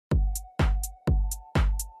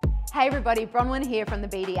Hey everybody, Bronwyn here from the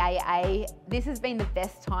BDAA. This has been the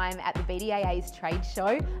best time at the BDAA's trade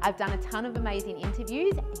show. I've done a ton of amazing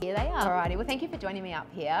interviews. Here they are. Alrighty, well thank you for joining me up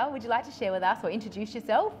here. Would you like to share with us or introduce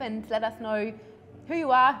yourself and let us know who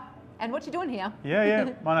you are and what you're doing here?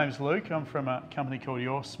 Yeah. My name's Luke. I'm from a company called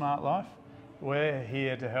Your Smart Life. We're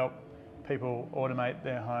here to help people automate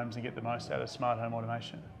their homes and get the most out of smart home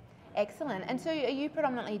automation. Excellent. And so are you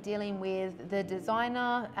predominantly dealing with the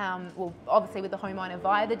designer, well obviously with the homeowner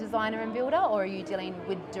via the designer and builder, or are you dealing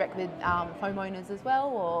directly with homeowners as well?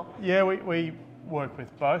 Or Yeah, we work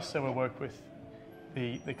with both. So we work with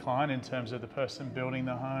the client in terms of the person building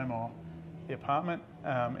the home or the apartment,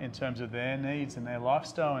 in terms of their needs and their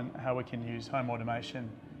lifestyle and how we can use home automation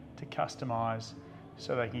to customise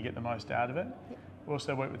so they can get the most out of it. Yep. We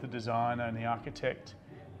also work with the designer and the architect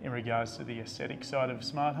in regards to the aesthetic side of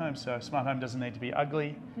smart home. So smart home doesn't need to be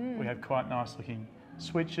ugly. We have quite nice looking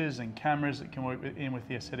switches and cameras that can work in with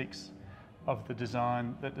the aesthetics of the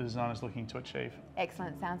design that the designer is looking to achieve.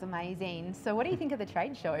 Excellent, sounds amazing. So what do you think of the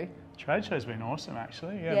trade show? Trade show's been awesome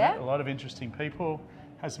actually. Yeah. Yeah? Met a lot of interesting people,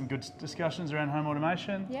 had some good discussions around home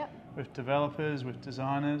automation. Yep. With developers, with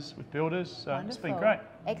designers, with builders, so Wonderful. It's been great.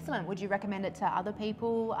 Excellent. Would you recommend it to other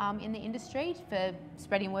people in the industry for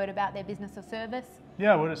spreading word about their business or service?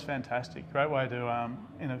 Yeah, well, it's fantastic. Great way to,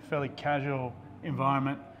 in a fairly casual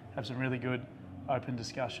environment, have some really good open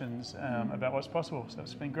discussions about what's possible. So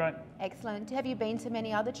it's been great. Excellent. Have you been to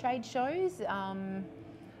many other trade shows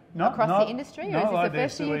Not across the industry, or is this like the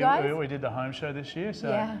first this. for you guys? We did the home show this year, so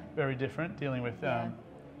Yeah. very different, dealing with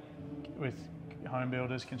home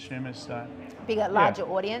builders, consumers. So Bigger, larger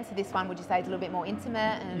audience. So this one, would you say, is a little bit more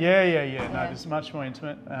intimate? And Yeah. No, it's much more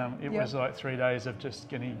intimate. It Yep. was like 3 days of just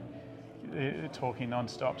talking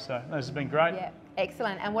non-stop. So no, this has been great. Yeah,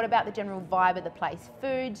 excellent. And what about the general vibe of the place?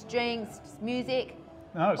 Foods, drinks, music?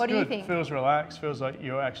 No, it's what good. do you think? Feels relaxed. Feels like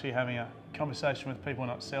you're actually having a conversation with people,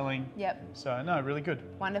 not selling. Yep. So no, really good.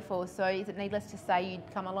 Wonderful. So is it needless to say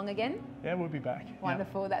you'd come along again? Yeah, we'll be back.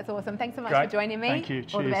 Wonderful. That's awesome. Thanks so much Great. for joining me. Thank you.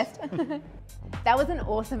 All the Cheers. best. That was an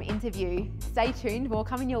awesome interview. Stay tuned. More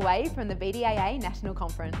coming your way from the BDAA National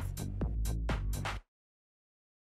Conference.